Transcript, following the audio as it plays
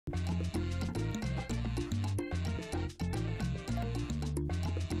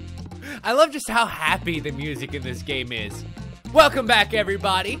I love just how happy the music in this game is. Welcome back,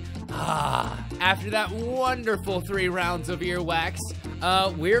 everybody. After that wonderful 3 rounds of Earwax,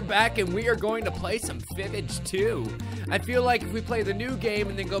 we're back and we are going to play some Fibbage 2. I feel like if we play the new game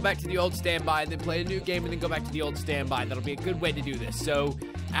and then go back to the old standby and then play a new game and then go back to the old standby, that'll be a good way to do this. So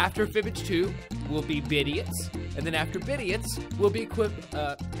after Fibbage 2 will be Bidiots, and then after Bidiots will be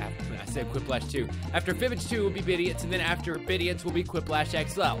Quiplash 2. After Fibbage 2 will be Bidiots, and then after Bidiots will be Quiplash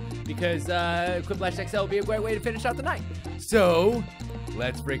XL, because Quiplash XL will be a great way to finish out the night. So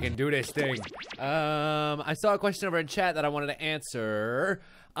let's freaking do this thing. I saw a question over in chat that I wanted to answer.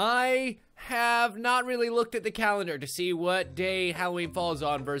 I have not really looked at the calendar to see what day Halloween falls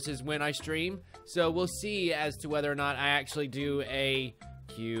on versus when I stream. So we'll see as to whether or not I actually do a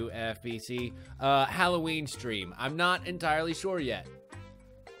QFBC Halloween stream. I'm not entirely sure yet.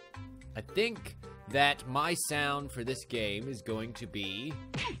 I think that my sound for this game is going to be...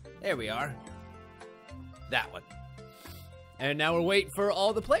 There we are. That one. And now we're waiting for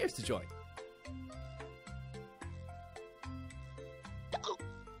all the players to join.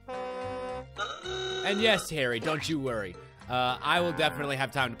 And yes, Harry, don't you worry. I will definitely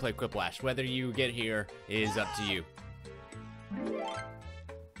have time to play Quiplash. Whether you get here is up to you.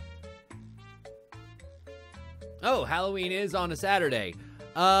 Oh, Halloween is on a Saturday.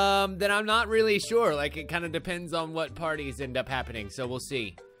 Then I'm not really sure. Like, it kind of depends on what parties end up happening. So we'll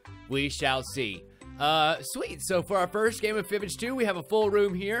see. We shall see. Sweet. So for our first game of Fibbage 2, we have a full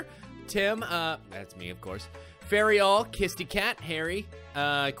room here. Tim, that's me, of course. Fairy All, Kisty Cat, Harry,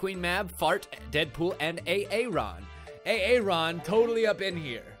 Queen Mab, Fart, Deadpool, and Aaron. Aaron, totally up in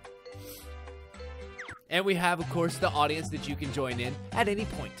here. And we have, of course, the audience that you can join in at any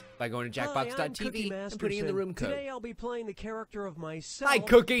point by going to jackbox.tv and putting in the room code. Today I'll be playing the character of myself. Hi,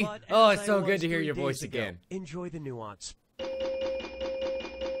 Cookie. Oh, it's so good to hear your voice again. Enjoy the nuance.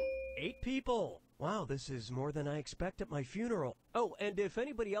 8 people. Wow, this is more than I expect at my funeral. Oh, and if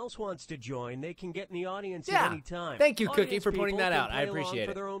anybody else wants to join, they can get in the audience at any time. Thank you, Cookie, for pointing that out. I appreciate it.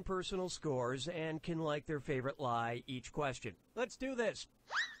 For their own personal scores and can like their favorite lie each question. Let's do this.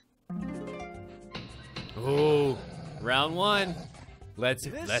 Ooh, round 1. Let's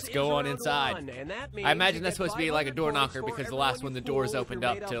go on inside. I imagine that's supposed to be like a door knocker because the last one the doors opened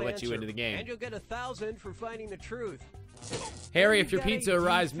up to let you into the game. And you'll get 1,000 for finding the truth. Harry, if your pizza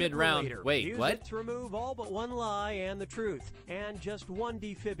arrives mid-round, wait, Use what? It to remove all but 1 lie and the truth, and just 1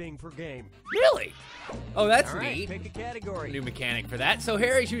 defibbing per game. Really? Oh, that's All right, neat. pick a category. New mechanic for that. So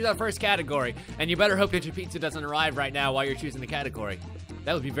Harry, choose our first category, and you better hope that your pizza doesn't arrive right now while you're choosing the category.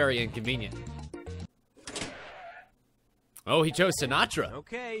 That would be very inconvenient. Oh, he chose Sinatra.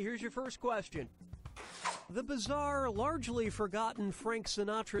 Okay, here's your first question. The bizarre, largely forgotten Frank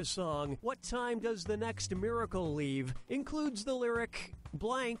Sinatra song, What Time Does the Next Miracle Leave, includes the lyric,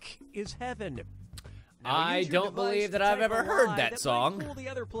 blank is heaven. Now, I don't believe that I've ever heard that song. Might fool the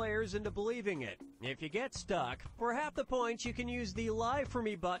other players into believing it. If you get stuck, for half the points, you can use the Lie For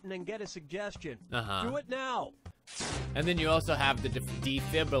Me button and get a suggestion. Do it now. And then you also have the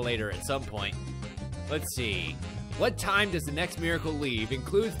defibrillator at some point. Let's see. What time does the next miracle leave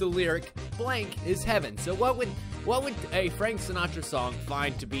includes the lyric, blank is heaven. So what would a Frank Sinatra song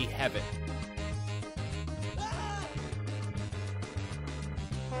find to be heaven?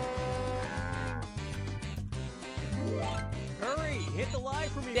 Hurry, hit the Lie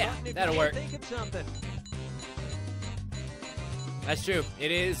For Me Yeah, button if that'll you work. can't think of something. That's true.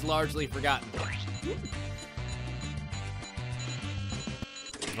 It is largely forgotten.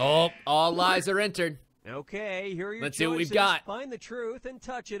 Oh, all lies are entered. Okay, here are your Let's see what we've choices. got. Find the truth and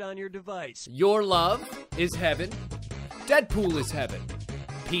touch it on your device. Your love is heaven. Deadpool is heaven.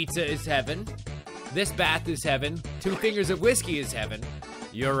 Pizza is heaven. This bath is heaven. 2 fingers of whiskey is heaven.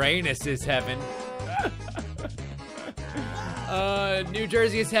 Uranus is heaven. New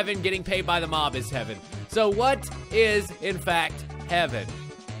Jersey is heaven. Getting paid by the mob is heaven. So what is, in fact, heaven?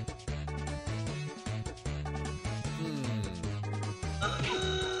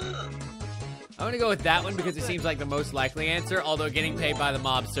 I'm gonna go with that one because it seems like the most likely answer, although getting paid by the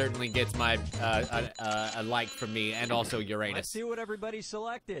mob certainly gets my a like from me, and also Uranus. Let's see what everybody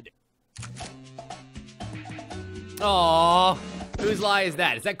selected. Aww, whose lie is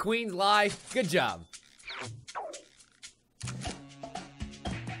that? Is that Queen's lie? Good job.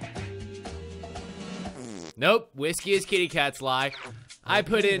 Nope, whiskey is Kitty Cat's lie. I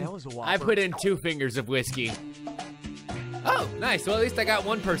put in 2 fingers of whiskey. Oh, nice. Well, at least I got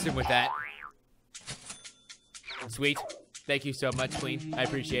 1 person with that. Sweet. Thank you so much, Queen. I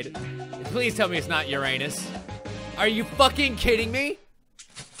appreciate it. Please tell me it's not Uranus. Are you fucking kidding me?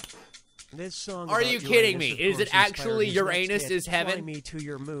 This song Are about you kidding me? Uranus, of Is it course, inspired actually his Uranus next hit, is Heaven? Fly Me to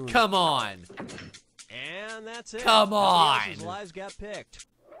Your Moon. Come on. And that's it. Come on. Nobody else's lies got picked.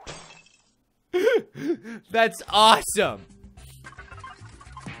 That's awesome.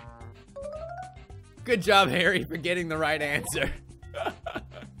 Good job, Harry, for getting the right answer.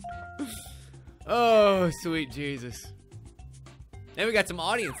 Oh, sweet Jesus. And we got some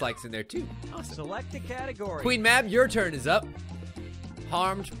audience likes in there, too. Awesome. Select a category. Queen Mab, your turn is up.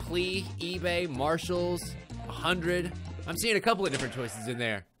 Harmed, Plea, eBay, Marshalls, 100. I'm seeing a couple of different choices in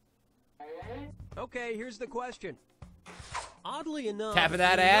there. Okay, here's the question. Oddly enough, Tapping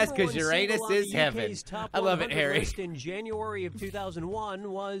that the ass number 'cause one Uranus single on is the heaven. UK's top I love it, 100 Harry. list in January of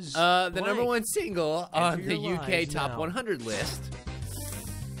 2001 was The number blank. one single on Enter the your UK lies Top now. 100 list.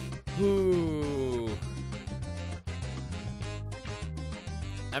 Ooh.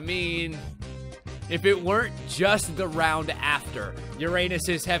 I mean, if it weren't just the round after, Uranus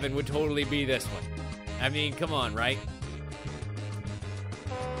is Heaven would totally be this one. I mean, come on, right?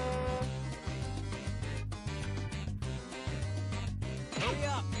 Hurry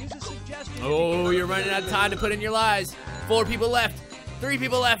up, use a suggestion. Oh, you're running out of time to put in your lies. 4 people left. 3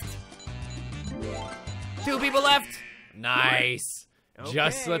 people left. 2 people left. Nice. Okay,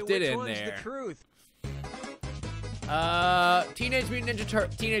 Just slipped it which in one's there. the truth? Teenage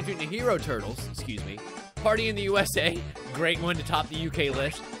Mutant Hero Turtles, excuse me. Party in the USA, great one to top the UK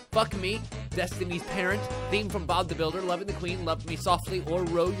list. Fuck Me, Destiny's Parent, theme from Bob the Builder, Loving the Queen, Love Me Softly, or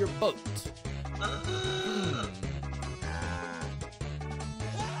Row Your Boat.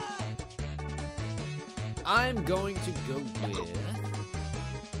 I'm going to go with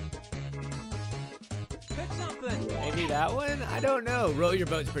Pick something. maybe that one? I don't know. Row Your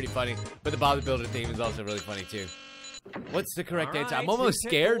Boat's pretty funny, but the Bob the Builder theme is also really funny too. What's the correct All answer? right, I'm almost who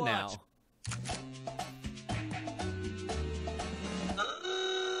picked scared what? now.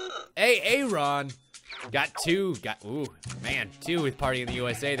 Hey, Aaron. Got 2. Ooh, man, 2 with Party in the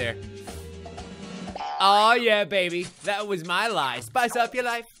USA there. Oh, yeah, baby. That was my lie. Spice up your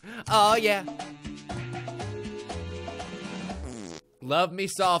life. Oh, yeah. Love Me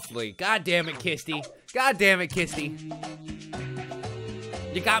Softly. God damn it, Kisty. God damn it, Kisty.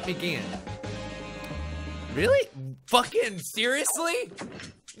 You got me again. Really? Fucking seriously?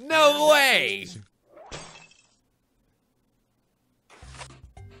 No way.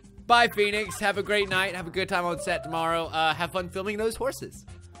 Bye, Phoenix. Have a great night. Have a good time on set tomorrow. Have fun filming those horses.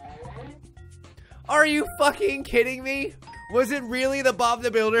 Are you fucking kidding me? Was it really the Bob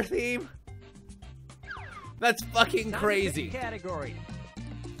the Builder theme? That's fucking crazy. Category.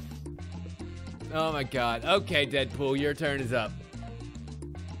 Oh my god. Okay, Deadpool, your turn is up.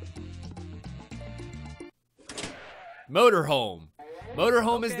 Motorhome.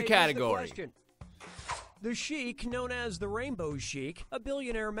 Motorhome is the Okay, here's category. question. The Sheik, known as the Rainbow Sheik, a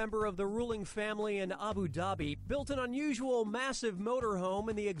billionaire member of the ruling family in Abu Dhabi, built an unusual, massive motorhome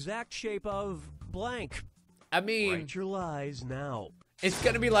in the exact shape of blank. I mean, Write your lies now. it's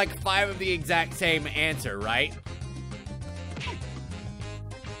gonna be like 5 of the exact same answer, right?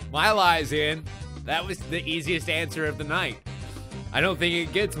 My lie's in. That was the easiest answer of the night. I don't think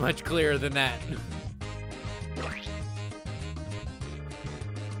it gets much clearer than that.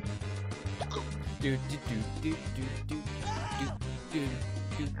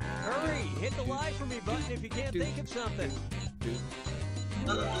 Hurry, hit the lie for me button if you can't think of something.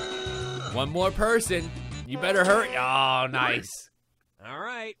 One more person. You better hurry. Oh, nice. All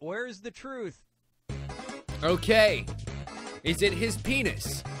right, where's the truth? Okay. Is it his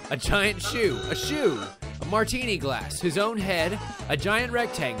penis? A giant shoe? A martini glass? His own head? A giant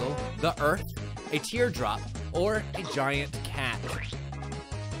rectangle? The earth? A teardrop? Or a giant cat?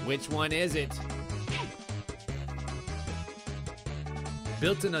 Which one is it?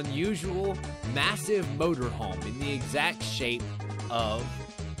 Built an unusual, massive motorhome in the exact shape of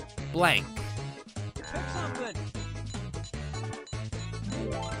blank. Pick something.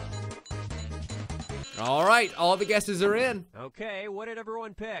 All right, all the guesses are in. Okay, what did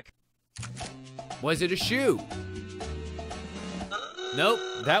everyone pick? Was it a shoe? Nope,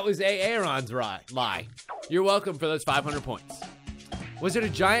 that was Aaron's lie. You're welcome for those 500 points. Was it a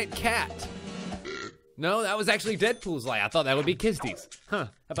giant cat? No, that was actually Deadpool's lie. I thought that would be Kisty's. Huh,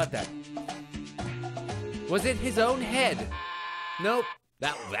 how about that? Was it his own head? Nope,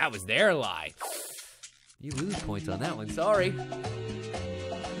 that was their lie. You lose points on that one, sorry.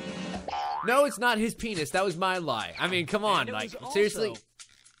 No, it's not his penis. That was my lie. I mean, come on, like, seriously.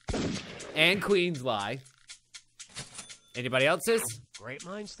 And Queen's lie. Anybody else's? Great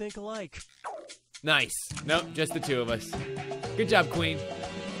minds think alike. Nice. Nope, just the 2 of us. Good job, Queen.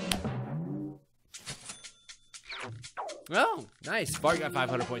 Oh, nice. Bart got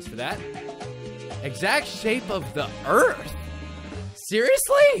 500 points for that. Exact shape of the Earth?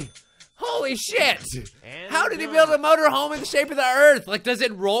 Seriously? Holy shit! How did he build a motorhome in the shape of the Earth? Like, does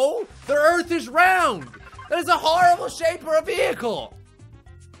it roll? The Earth is round! That is a horrible shape for a vehicle!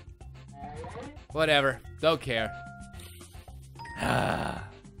 Whatever. Don't care.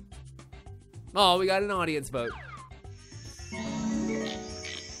 Oh, we got an audience vote.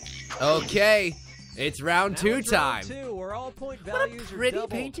 Okay. It's round 2 time. Where all point What a values pretty are double.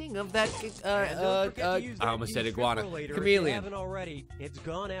 painting of that, I I almost said iguana. If you Chameleon. haven't already, it's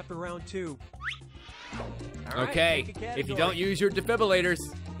gone after round 2. All right, Okay, pick a if you category. don't use your defibrillators,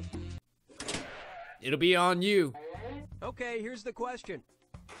 it'll be on you. Okay, here's the question.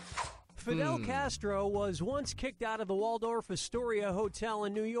 Fidel Castro was once kicked out of the Waldorf Astoria Hotel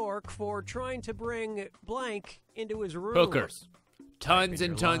in New York for trying to bring blank into his room. Hookers. Tons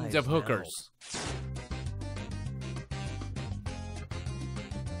in and your tons of lives now. hookers.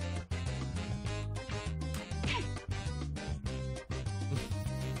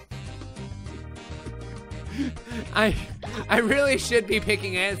 I really should be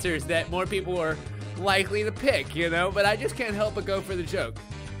picking answers that more people are likely to pick, you know, but I just can't help but go for the joke.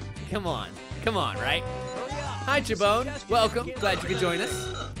 Come on, right? Oh, yeah. Hi, Chabone. Welcome. Glad you could join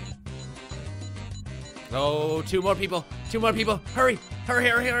us. Oh, 2 more people. 2 more people. Hurry. Hurry.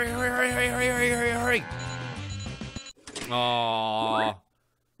 Aww.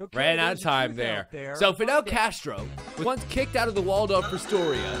 Okay, Ran out there's of time truth out there. So Fidel Castro was once kicked out of the Waldorf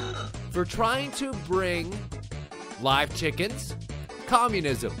Astoria for trying to bring live chickens,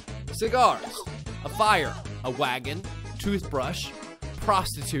 communism, cigars, a fire, a wagon, toothbrush,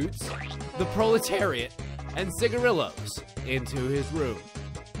 prostitutes, the proletariat, and cigarillos into his room.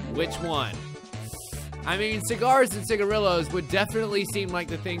 Which one? I mean, cigars and cigarillos would definitely seem like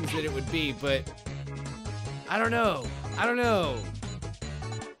the things that it would be, but I don't know.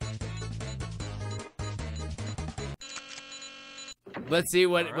 Let's see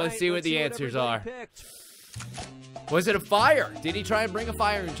what the answers are. Was it a fire? Did he try and bring a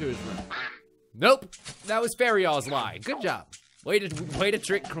fire into his room? Nope. That was Ferial's lie. Good job. Way to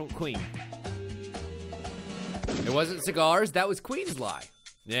trick Queen. It wasn't cigars. That was Queen's lie.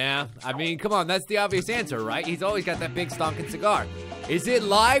 Yeah, I mean, come on. That's the obvious answer, right? He's always got that big stonking cigar. Is it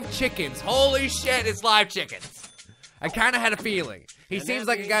live chickens? Holy shit, it's live chickens. I kind of had a feeling. He seems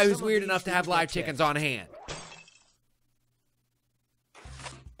like a guy who's weird enough to have live chickens on hand.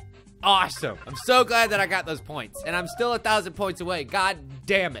 Awesome. I'm so glad that I got those points. And I'm still 1,000 points away. God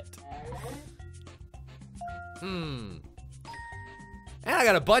damn it. And I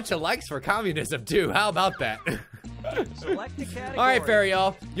got a bunch of likes for communism, too. How about that? Select a category. All right,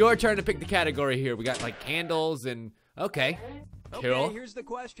 Ferial. Your turn to pick the category here. We got, like, candles and... Okay. Cool. Okay, here's the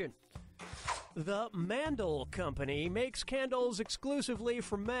question. The Mandel Company makes candles exclusively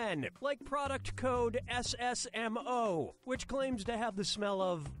for men, like product code SSMO, which claims to have the smell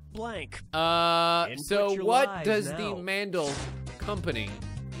of blank. So what lies does now. the Mandel Company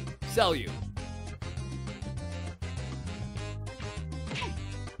sell you?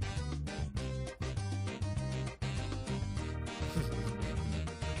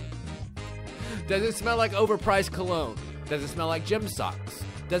 Does it smell like overpriced cologne? Does it smell like gym socks?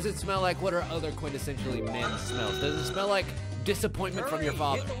 Does it smell like what are other quintessentially men's smells? Does it smell like disappointment from your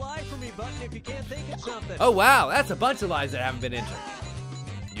father? Hit the lie for me button if you can't think of something. Oh wow, that's a bunch of lies that haven't been entered.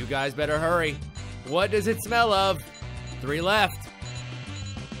 You guys better hurry. What does it smell of? 3 left.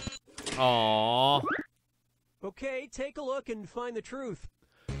 Aww. Okay, take a look and find the truth.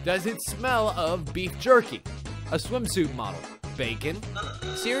 Does it smell of beef jerky? A swimsuit model? Bacon?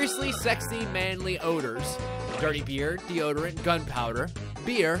 Seriously sexy manly odors? Dirty beard, deodorant, gunpowder,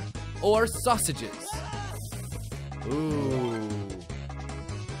 beer, or sausages? Ooh.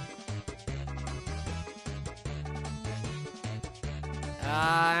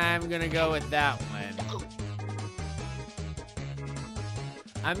 I'm gonna go with that one.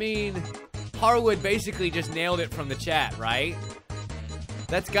 I mean, Harwood basically just nailed it from the chat, right?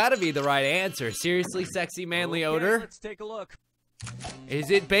 That's gotta be the right answer. Seriously sexy manly odor? Let's take a look. Is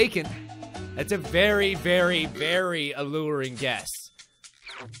it bacon? That's a very, very, very alluring guess.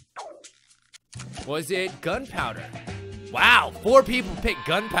 Was it gunpowder? Wow, 4 people picked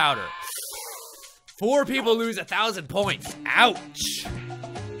gunpowder. 4 people lose 1,000 points. Ouch.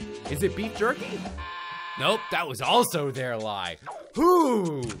 Is it beef jerky? Nope, that was also their lie.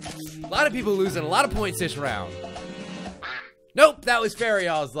 Whew. A lot of people losing a lot of points this round. Nope, that was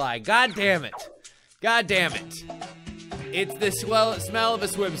Ferial's lie. God damn it. God damn it. It's the smell of a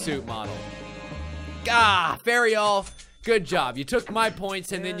swimsuit model. Ah, Ferial, good job. You took my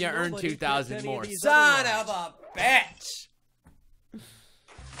points and then you earned 2,000 more. Son of a... bitch.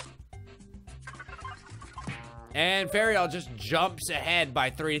 And Ferial just jumps ahead by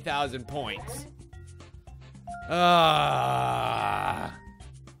 3,000 points.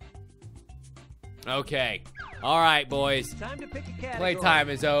 Okay. All right, boys. Time to pick a category. Playtime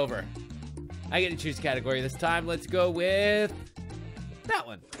is over. I get to choose category this time. Let's go with that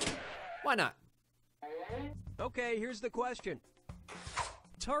one. Why not? Okay, here's the question.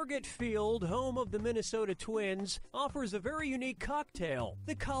 Target Field, home of the Minnesota Twins, offers a very unique cocktail,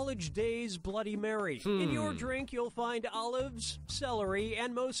 the College Days Bloody Mary. In your drink, you'll find olives, celery,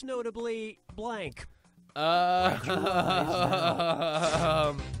 and most notably, blank.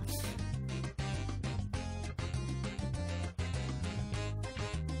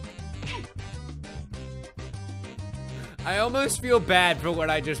 I almost feel bad for what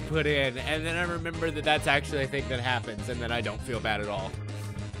I just put in, and then I remember that that's actually a thing that happens, and then I don't feel bad at all.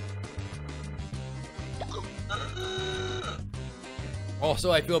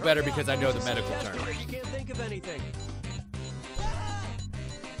 Also, I feel better because I know the medical term. You can't think of anything.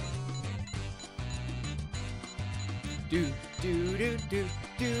 Do, do, do, do,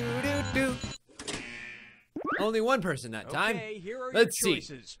 do, do, do. Only one person that time. Okay, here are Let's your see.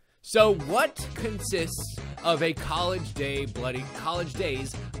 choices. So what consists of a College Days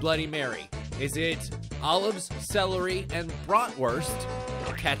Bloody Mary? Is it olives, celery, and bratwurst,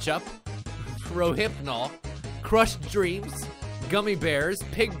 ketchup, rohypnol, crushed dreams, gummy bears,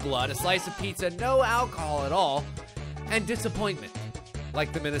 pig blood, a slice of pizza, no alcohol at all, and disappointment,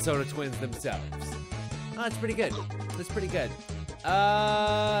 like the Minnesota Twins themselves? Oh, that's pretty good. That's pretty good. Pick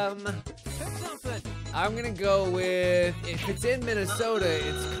something. I'm gonna go with, if it's in Minnesota,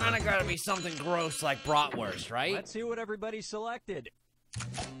 it's kind of gotta be something gross like bratwurst, right? Let's see what everybody selected.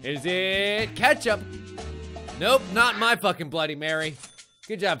 Is it ketchup? Nope, not my fucking Bloody Mary.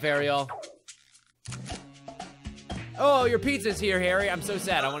 Good job, Ferial. Oh, your pizza's here, Harry. I'm so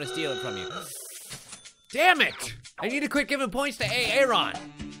sad. I want to steal it from you. Damn it! I need to quit giving points to Aaron.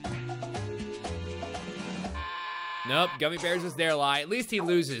 Nope, Gummy Bears was their lie. At least he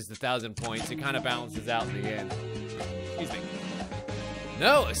loses the 1,000 points. It kind of balances out in the end. Excuse me.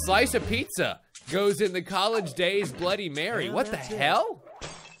 No, a slice of pizza goes in the College Days Bloody Mary. Yeah, What the that's it. hell?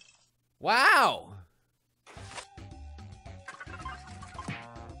 Wow.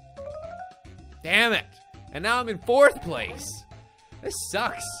 Damn it. And now I'm in 4th place. This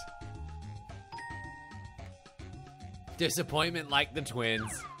sucks. Disappointment like the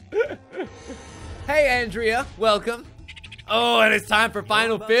Twins. Hey, Andrea, welcome. Oh, and it's time for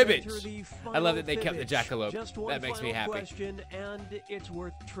final Fibbage. I love that they kept the jackalope. Just one That makes me final happy. question, and it's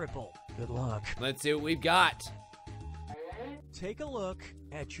worth triple. Good luck. Let's see what we've got. Take a look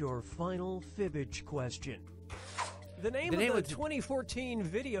at your final Fibbage question. The name The of the was- 2014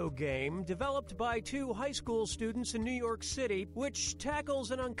 video game developed by 2 high school students in New York City, which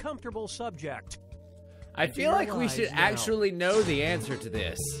tackles an uncomfortable subject. I feel like we should Realize now. actually know the answer to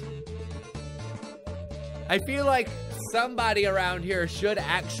this. I feel like somebody around here should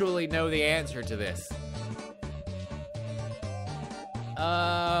actually know the answer to this.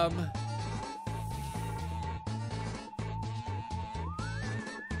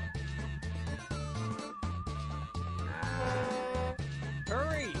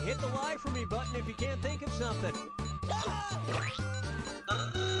 Hurry, hit the lie for me button if you can't think of something.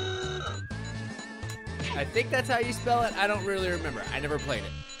 I think that's how you spell it. I don't really remember. I never played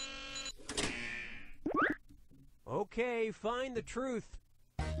it. Okay, find the truth.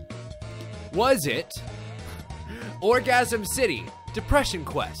 Was it Orgasm City, Depression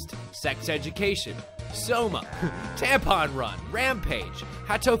Quest, Sex Education, Soma, Tampon Run, Rampage,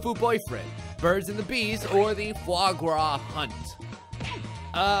 Hatofu Boyfriend, Birds and the Bees, or the Foie Gras Hunt?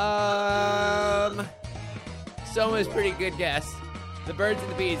 Soma's pretty good guess. The Birds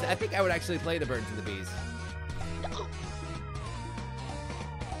and the Bees. I think I would actually play the Birds and the Bees.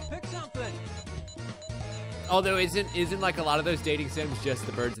 Pick something. Although isn't like a lot of those dating sims just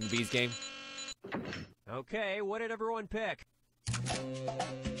the Birds and the Bees game? Okay, what did everyone pick?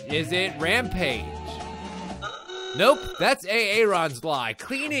 Is it Rampage? Nope, that's Aaron's lie.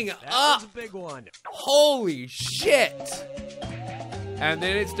 Cleaning That up. was a big one. Holy shit! And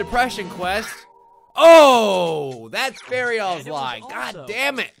then it's Depression Quest. Oh, that's Ferial's And it was lie. God also-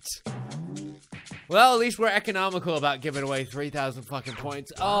 damn it! Well, at least we're economical about giving away 3,000 fucking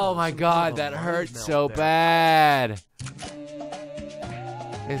points. Oh my god, that hurts so bad.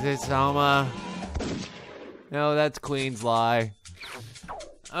 Is it Soma? No, that's Queen's lie.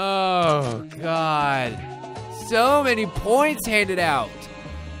 Oh god. So many points handed out.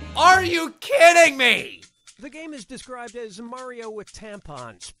 Are you kidding me? The game is described as Mario with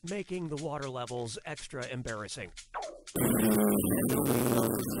tampons, making the water levels extra embarrassing.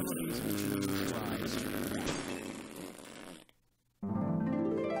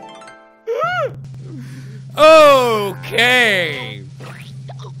 Okay.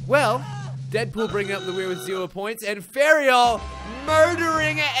 Well, Deadpool bringing up the weird with 0 points, and Fariol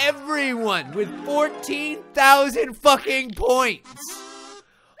murdering everyone with 14,000 fucking points.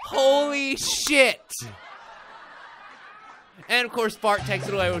 Holy shit. And of course, Fart takes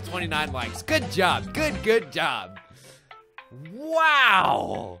it away with 29 likes. Good job. Good job.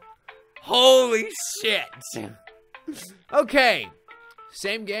 Wow. Holy shit. Okay.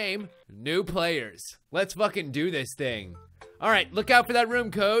 Same game, new players. Let's fucking do this thing. All right, look out for that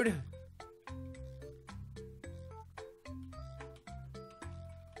room code.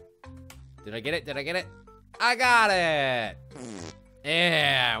 Did I get it? Did I get it? I got it.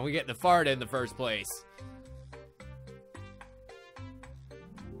 Yeah, we get the fart in the first place.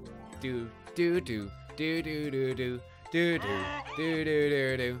 Do do do do do do do do do do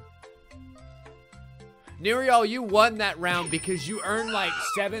do do. Nuriel, you won that round because you earned like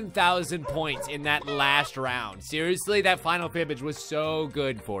 7,000 points in that last round. Seriously, that final Fibbage was so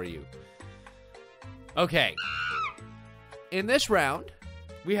good for you. Okay. In this round,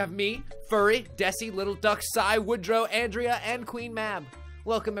 we have me, Furry, Desi, Little Duck, Sai, Woodrow, Andrea, and Queen Mab.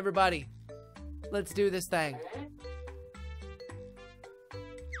 Welcome, everybody. Let's do this thing.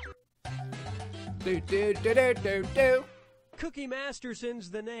 Do, do, do, do, do, do. Cookie Masterson's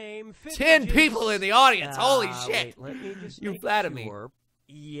the name. 10 people in the audience. Holy shit. Wait, let me just You make flatter me. sure.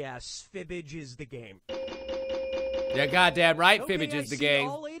 Yes, Fibbage is the game. Yeah, goddamn right, Okay, Fibbage I is the see game.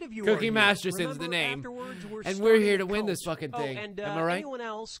 all 8 of you Cookie are here. Masterson's the Remember, name. afterwards, And we're here to starting win this coach. fucking thing. Oh, and Am I right? anyone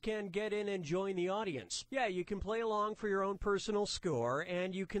else can get in and join the audience. Yeah, you can play along for your own personal score,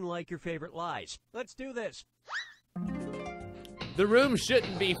 and you can like your favorite lies. Let's do this. The room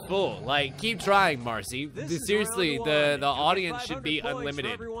shouldn't be full. Like, keep trying, Marcy. This is Seriously, round the one. You'll get audience should 500 be points unlimited.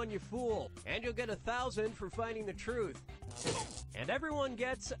 For everyone you fool, and you'll get 1,000 for finding the truth. And everyone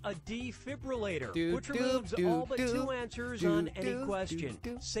gets a defibrillator, Do, which do, removes do, all but do, 2 answers do, on any do, question.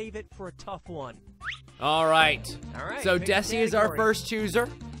 do, do. Save it for a tough one. All right. All right. So pick a Desi is our category. first chooser.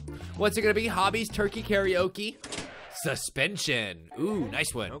 What's it gonna be? Hobbies, turkey, karaoke, suspension. Ooh,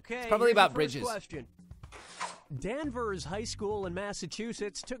 nice one. Okay. It's probably here's the about first bridges. Question. Danvers High School in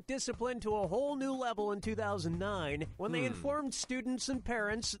Massachusetts took discipline to a whole new level in 2009 when they informed students and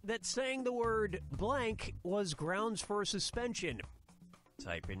parents that saying the word blank was grounds for suspension.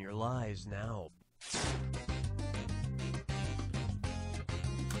 Type in your lies now.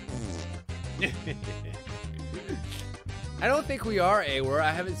 I don't think we are A-word.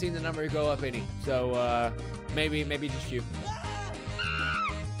 I haven't seen the number go up any. So maybe just you.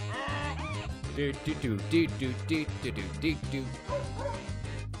 Do do do do do do do do do.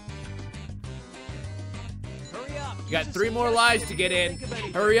 Hurry up. You got 3 more lives to get in.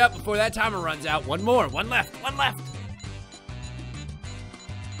 Hurry up before that timer runs out. One more. One left. One left.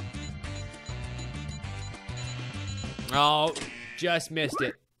 Oh, just missed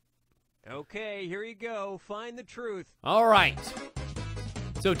it. Okay, here you go. Find the truth. All right.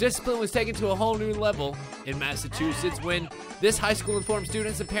 So discipline was taken to a whole new level in Massachusetts when this high school informed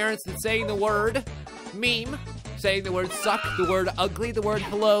students and parents that saying the word meme, saying the word suck, the word ugly, the word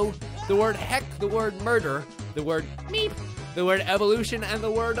hello, the word heck, the word murder, the word meep, the word evolution, and the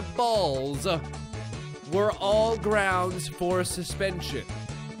word balls were all grounds for suspension.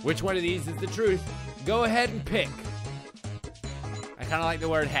 Which one of these is the truth? Go ahead and pick. I kind of like the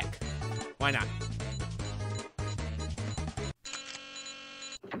word heck. Why not?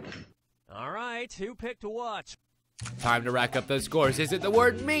 All right, who picked what? Time to rack up those scores. Is it the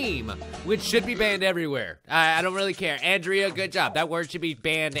word meme, which should be banned everywhere? I don't really care. Andrea, good job. That word should be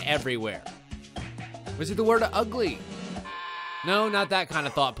banned everywhere. Was it the word ugly? No, not that kind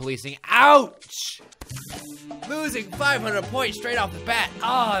of thought policing. Ouch! Losing 500 points straight off the bat.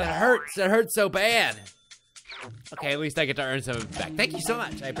 Oh, that hurts. That hurts so bad. Okay, at least I get to earn some of it back. Thank you so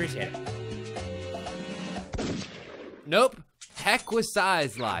much. I appreciate it. Nope. Heck was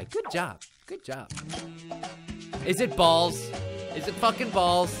size lie. Good job. Good job. Is it balls? Is it fucking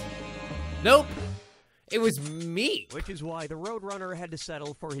balls? Nope. It was me. Which is why the Roadrunner had to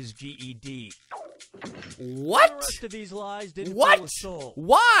settle for his GED. What? The rest of these lies didn't What? fill a soul.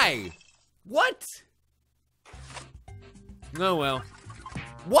 Why? What? Oh well.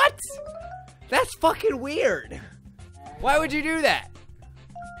 What? That's fucking weird. Why would you do that?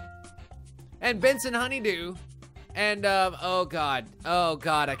 And Benson Honeydew. And, oh god,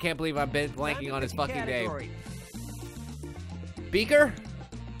 I can't believe I've been blanking on his fucking name. Beaker?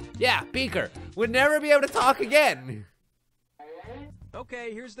 Yeah, Beaker would never be able to talk again.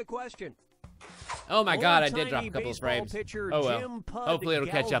 Okay, here's the question. Oh my God, I did drop Old-timey a couple of baseball frames. pitcher Oh well. Jim Pud Hopefully it'll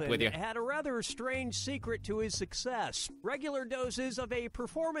catch up Galvin with you. had a rather strange secret to his success. Regular doses of a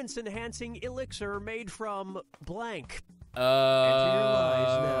performance-enhancing elixir made from blank. Enter your lies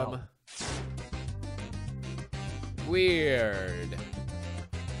now. Weird.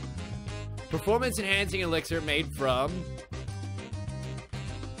 Performance enhancing elixir made from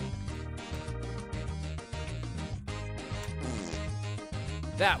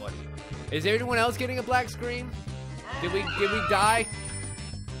that one. Is anyone else getting a black screen? Did we die?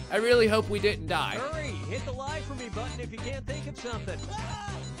 I really hope we didn't die. Hurry, hit the lie for me button if you can't think of something.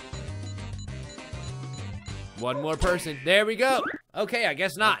 One more person. There we go. Okay, I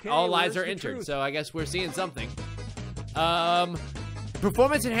guess not. Okay, all lies where's are the entered, truth? so I guess we're seeing something.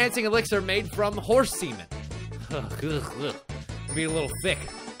 Performance enhancing elixir made from horse semen. Be a little thick.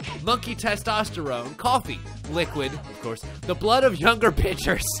 Monkey testosterone, coffee, liquid, of course, the blood of younger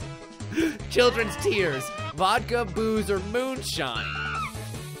pitchers, children's tears, vodka, booze, or moonshine.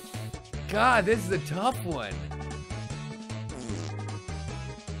 God, this is a tough one.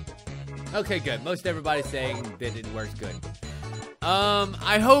 Okay, good. Most everybody's saying that it works good.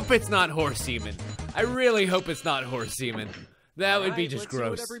 I hope it's not horse semen. I really hope it's not horse semen. That would be just let's see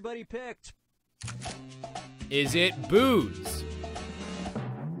gross. what everybody picked. Is it booze?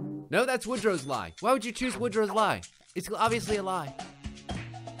 No, that's Woodrow's lie. Why would you choose Woodrow's lie? It's obviously a lie.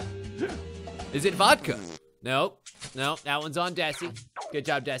 Is it vodka? Nope. No, that one's on Desi. Good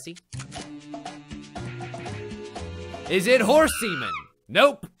job, Desi. Is it horse semen?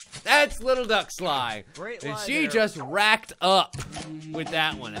 Nope. That's Little Duck's lie. Great And lie she there. just racked up with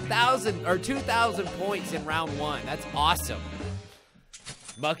that one. 1,000 or 2,000 points in round one. That's awesome.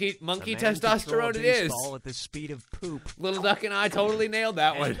 Monkey A man can throw a testosterone it is. baseball at the speed of poop. Little Duck and I totally nailed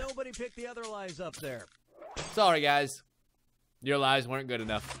that one. And nobody picked the other lies up there. Sorry, guys. Your lies weren't good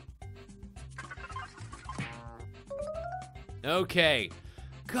enough. Okay.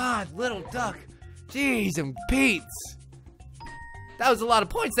 God, Little Duck. Jeez and Pete's. That was a lot of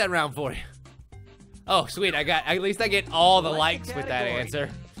points that round for you. Oh, sweet. At least I get all the Like likes the with that category. answer.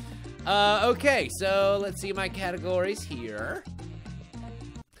 Okay, so let's see my categories here.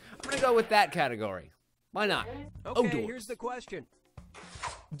 I'm gonna go with that category. Why not? Okay, Odors. here's the question.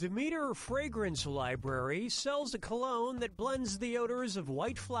 Demeter Fragrance Library sells a cologne that blends the odors of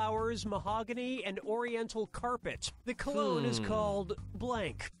white flowers, mahogany, and oriental carpet. The cologne is called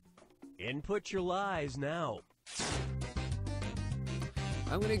blank. Input your lies now.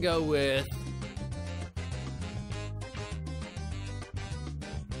 I'm gonna go with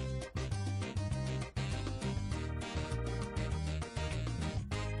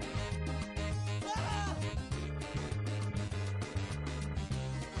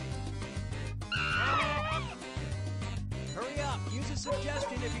Hurry up, use a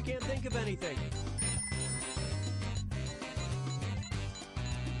suggestion if you can't think of anything.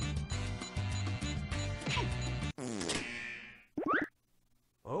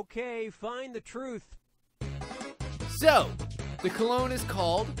 Okay, find the truth. So, the cologne is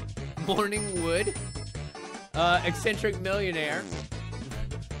called Morning Wood, Eccentric Millionaire,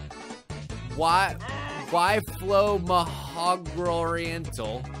 Why Flow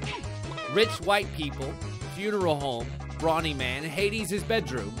Mahogoriental, Rich White People, Funeral Home, Brawny Man, Hades'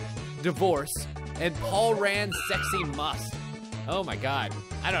 Bedroom, Divorce, and Paul Rand's Sexy Must. Oh my God,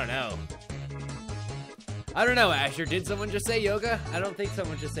 I don't know. I don't know, Asher. Did someone just say yoga? I don't think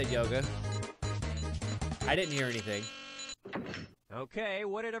someone just said yoga. I didn't hear anything. Okay,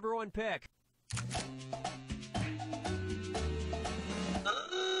 what did everyone pick?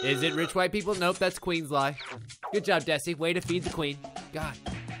 Is it Rich White People? Nope, that's Queen's lie. Good job, Desi. Way to feed the Queen. God.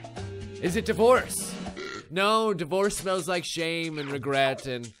 Is it Divorce? No, divorce smells like shame and regret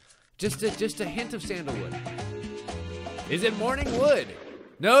and just a hint of sandalwood. Is it Morning Wood?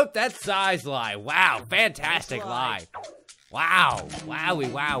 Nope, that's Sai's lie. Wow, fantastic lie. Wow,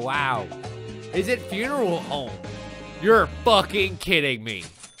 wowie, wow, wow. Is it Funeral Home? You're fucking kidding me.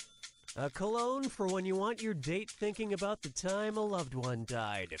 A cologne for when you want your date thinking about the time a loved one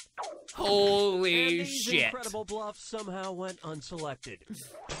died. Holy And these shit. incredible bluffs somehow went unselected.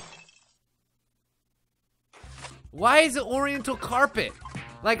 Why is it Oriental Carpet?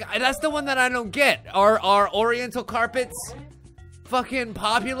 Like, that's the one that I don't get. Are Oriental carpets fucking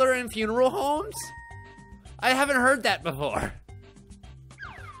popular in funeral homes? I haven't heard that before.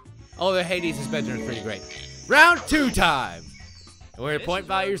 Oh, the Hades' Bedroom is pretty great. Round 2 time. Where This point is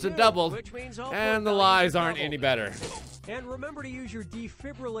round values are 2, doubled, which means all and point the values lies are aren't doubled. any better. And remember to use your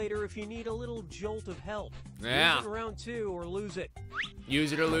defibrillator if you need a little jolt of help. Yeah. Use it in round 2 or lose it.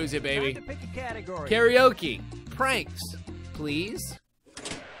 Use it or lose it, baby. Time to pick a category. Karaoke. Pranks. Please.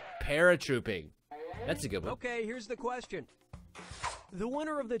 Paratrooping. That's a good one. Okay, here's the question. The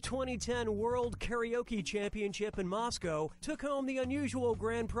winner of the 2010 World Karaoke Championship in Moscow took home the unusual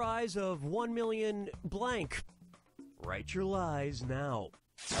grand prize of 1 million blank. Write your lies now.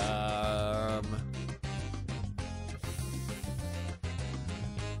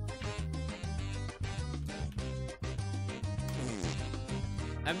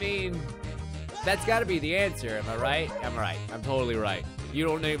 I mean, that's got to be the answer. Am I right? I'm right. I'm totally right. You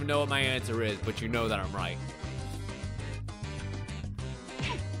don't even know what my answer is, but you know that I'm right.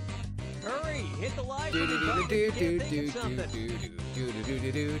 Hurry, hit the like button if you can't think of something.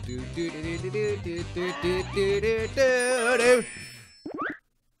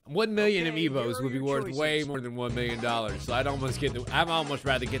 1 million Okay, amiibos here are would be your worth choices. way more than $1 million. So I'd almost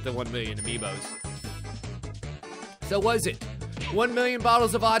rather get the 1 million amiibos. So was it 1 million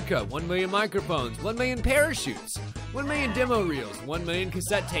bottles of vodka, 1 million microphones, 1 million parachutes, 1 million demo reels, 1 million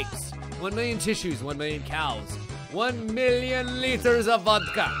cassette tapes, 1 million tissues, 1 million cows, 1 million liters of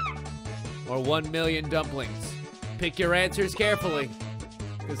vodka, or 1 million dumplings? Pick your answers carefully,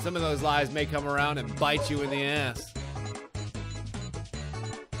 because some of those lies may come around and bite you in the ass.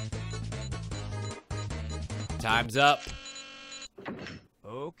 Time's up.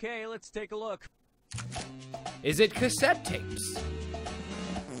 Okay, let's take a look. Is it cassette tapes?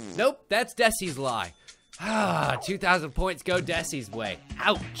 Nope, that's Desi's lie. 2,000 points go Desi's way.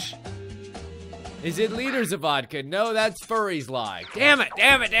 Ouch. Is it liters of vodka? No, that's Furry's lie. Damn it,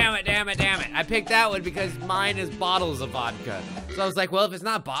 damn it, damn it, damn it, damn it. I picked that one because mine is bottles of vodka. So I was like, well, if it's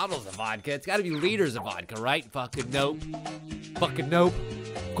not bottles of vodka, it's gotta be liters of vodka, right? Fucking nope. Fucking nope.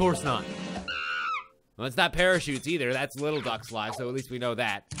 Of course not. Well, it's not parachutes either. That's Little Duck's lie, so at least we know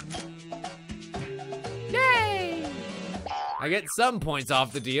that. Yay! I get some points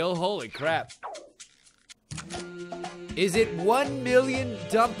off the deal. Holy crap. Is it 1 million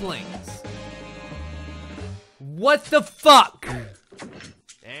dumplings? What the fuck?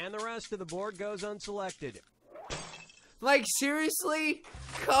 And the rest of the board goes unselected. Like, seriously?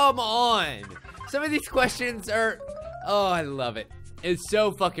 Come on. Some of these questions are... Oh, I love it. It's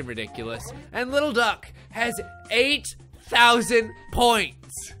so fucking ridiculous. And Little Duck has 8,000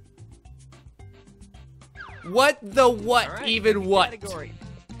 points. What the what? All right, Even pick a what? category.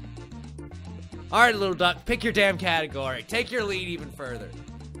 All right, Little Duck, pick your damn category. Take your lead even further.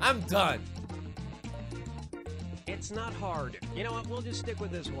 I'm done. It's not hard. You know what? We'll just stick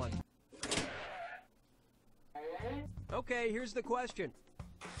with this one. Okay, here's the question.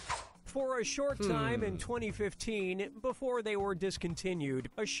 For a short time in 2015, before they were discontinued,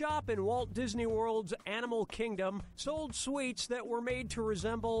 a shop in Walt Disney World's Animal Kingdom sold sweets that were made to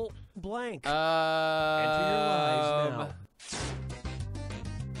resemble blank. Enter your lies now.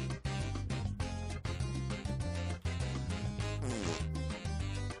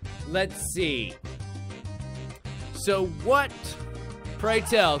 Let's see. So what, pray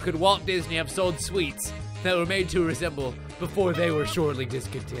tell, could Walt Disney have sold sweets that were made to resemble before they were shortly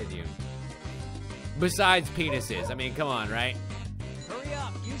discontinued? Besides penises. I mean, come on, right? Hurry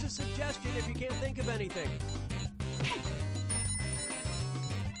up. Use a suggestion if you can't think of anything.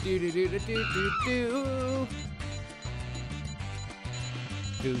 Do do do do do do do.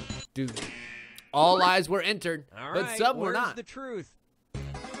 Do do. All lies were entered, All but right, some were where's not. the truth?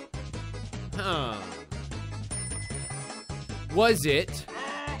 Huh. Was it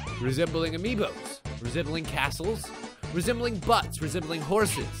resembling amiibos, resembling castles, resembling butts, resembling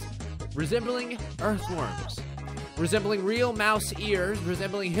horses, resembling earthworms, resembling real mouse ears,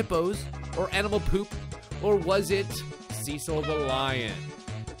 resembling hippos, or animal poop, or was it Cecil the Lion?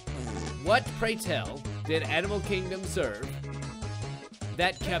 What, pray tell, did Animal Kingdom serve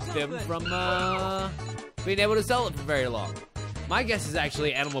that kept them from being able to sell it for very long? My guess is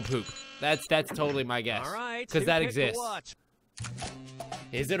actually animal poop. That's totally my guess. All right. Because that pick exists. what?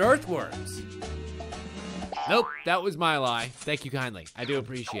 Is it earthworms? Nope, that was my lie. Thank you kindly. I do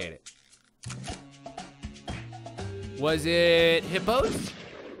appreciate it. Was it hippos?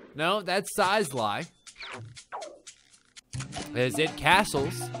 No, that's Sai's lie. Is it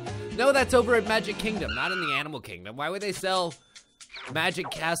castles? No, that's over at Magic Kingdom, not in the Animal Kingdom. Why would they sell magic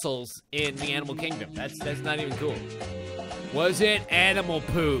castles in the Animal Kingdom? That's not even cool. Was it animal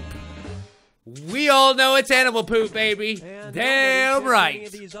poop? We all know it's animal poop, baby. And Damn nobody right. picked any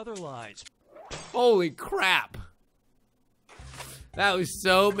of these other lies. Holy crap. That was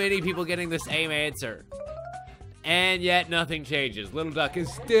so many people getting the same answer. And yet nothing changes. Little Duck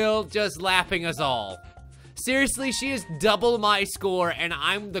is still just laughing us all. Seriously, she is double my score, and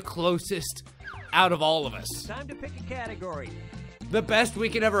I'm the closest out of all of us. Time to pick a category. The best we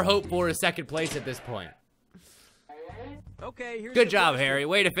can ever hope for is second place at this point. Okay, here's Good the job, question. Harry.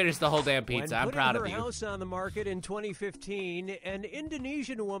 Way to finish the whole damn pizza. I'm proud of When putting her you. house on the market in 2015, an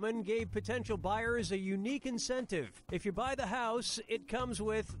Indonesian woman gave potential buyers a unique incentive. If you buy the house, it comes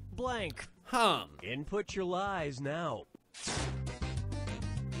with blank. Input your lies now.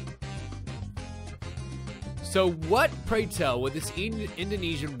 So what, pray tell, would this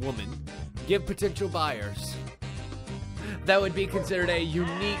Indonesian woman give potential buyers that would be considered a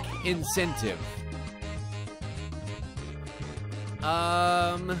unique incentive?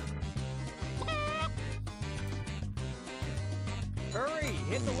 Hurry,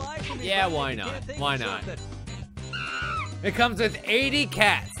 hit the like when you Yeah, find why it. You not? can't think Why of not? something. It comes with 80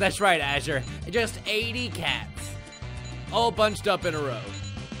 cats. That's right, Azure. Just 80 cats. All bunched up in a row.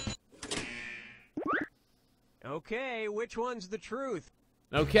 Okay, which one's the truth?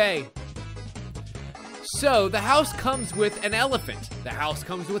 Okay. So, the house comes with an elephant. The house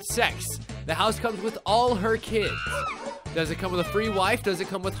comes with sex. The house comes with all her kids. Does it come with a free wife? Does it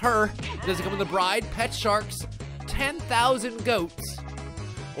come with her? Does it come with a bride, pet sharks, 10,000 goats?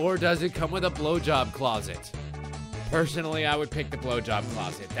 Or does it come with a blowjob closet? Personally, I would pick the blowjob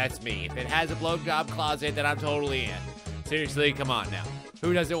closet. That's me. If it has a blowjob closet, then I'm totally in. Seriously, come on now.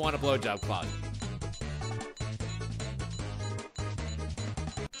 Who doesn't want a blowjob closet?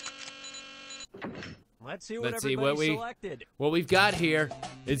 Let's see what Let's see everybody what selected. What we've got here.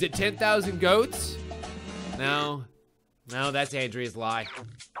 Is it 10,000 goats? No. No, that's Andrea's lie.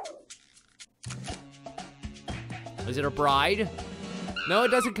 Is it a bride? No, it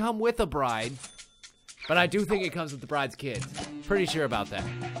doesn't come with a bride. But I do think it comes with the bride's kids. Pretty sure about that.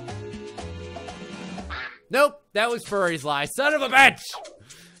 Nope, that was Furry's lie. Son of a bitch!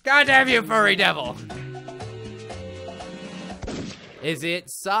 Goddamn you, furry devil! Is it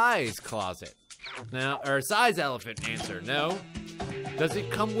size closet? No, or size elephant answer, no. Does it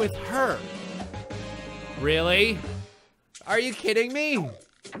come with her? Really? Are you kidding me?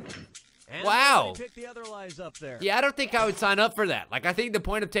 And Wow. pick the other lies up there. Yeah, I don't think I would sign up for that. Like, I think the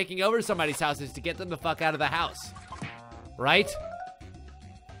point of taking over somebody's house is to get them the fuck out of the house. Right?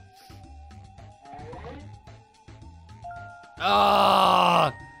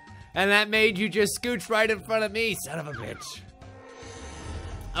 Oh! And that made you just scooch right in front of me, son of a bitch.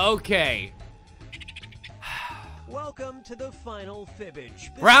 Okay. Welcome to the final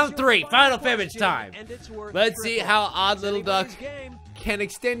Fibbage. This Round is your 3, final Fibbage question, time. and it's worth Let's see triple. how Odd It's Little Duck anybody's game. can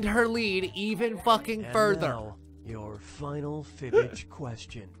extend her lead even fucking And further. now, your final Fibbage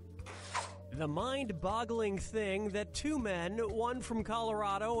question. The mind-boggling thing that two men, one from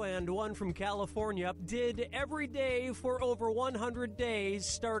Colorado and one from California, did every day for over 100 days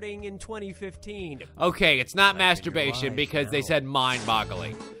starting in 2015. Okay, it's not your masturbation life because they now. said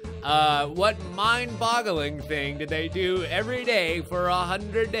mind-boggling. What mind-boggling thing did they do every day for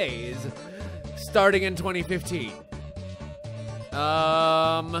 100 days starting in 2015?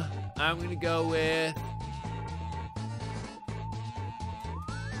 I'm gonna go with...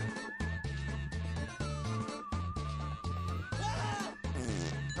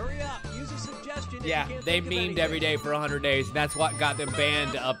 Hurry up, use a suggestion if Yeah, you can't they think of memed anything. every day for 100 days. And that's what got them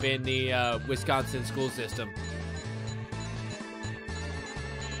banned up in the Wisconsin school system.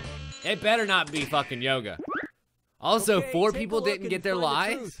 It better not be fucking yoga. Also, Okay, 4 take a people look didn't and get their find the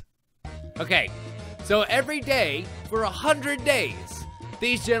lies. truth. Okay, so every day for 100 days,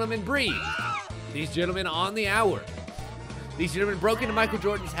 these gentlemen breathed. These gentlemen on the hour. These gentlemen broke into Michael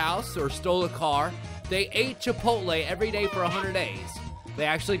Jordan's house or stole a car. They ate Chipotle every day for 100 days. They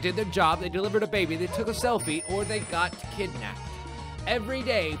actually did their job. They delivered a baby. They took a selfie, or they got kidnapped. Every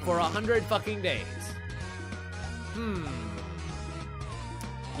day for 100 fucking days.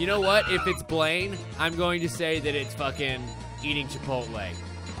 You know what? If it's Blaine, I'm going to say that it's fucking eating Chipotle.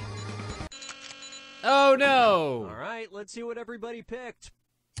 Oh no! All right, let's see what everybody picked.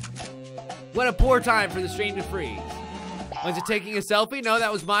 What a poor time for the stream to freeze. Was it taking a selfie? No,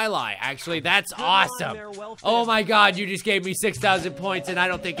 that was my lie. Actually, that's Good line awesome. there, well Oh fit. my god, you just gave me 6,000 points and I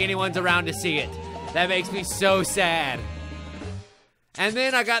don't think anyone's around to see it. That makes me so sad. And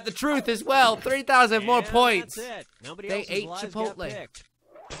then I got the truth as well. 3,000 more And points. That's it. Nobody They else's ate lies Chipotle. got picked.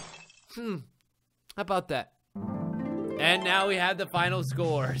 How about that? And now we have the final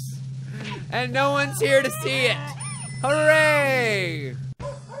scores. And no one's here to see it. Hooray!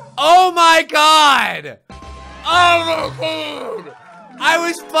 Oh my god! Oh my god! I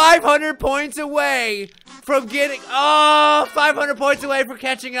was 500 points away from getting... Oh, 500 points away from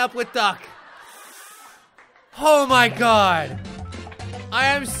catching up with Duck. Oh my god. I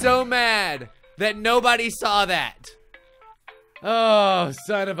am so mad that nobody saw that. Oh,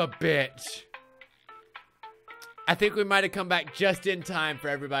 son of a bitch. I think we might have come back just in time for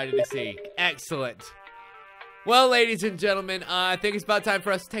everybody to see. Excellent. Well, ladies and gentlemen, I think it's about time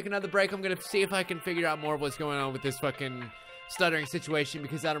for us to take another break. I'm going to see if I can figure out more of what's going on with this fucking stuttering situation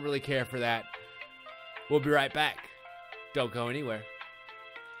because I don't really care for that. We'll be right back. Don't go anywhere.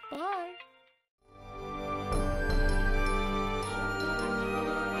 Bye.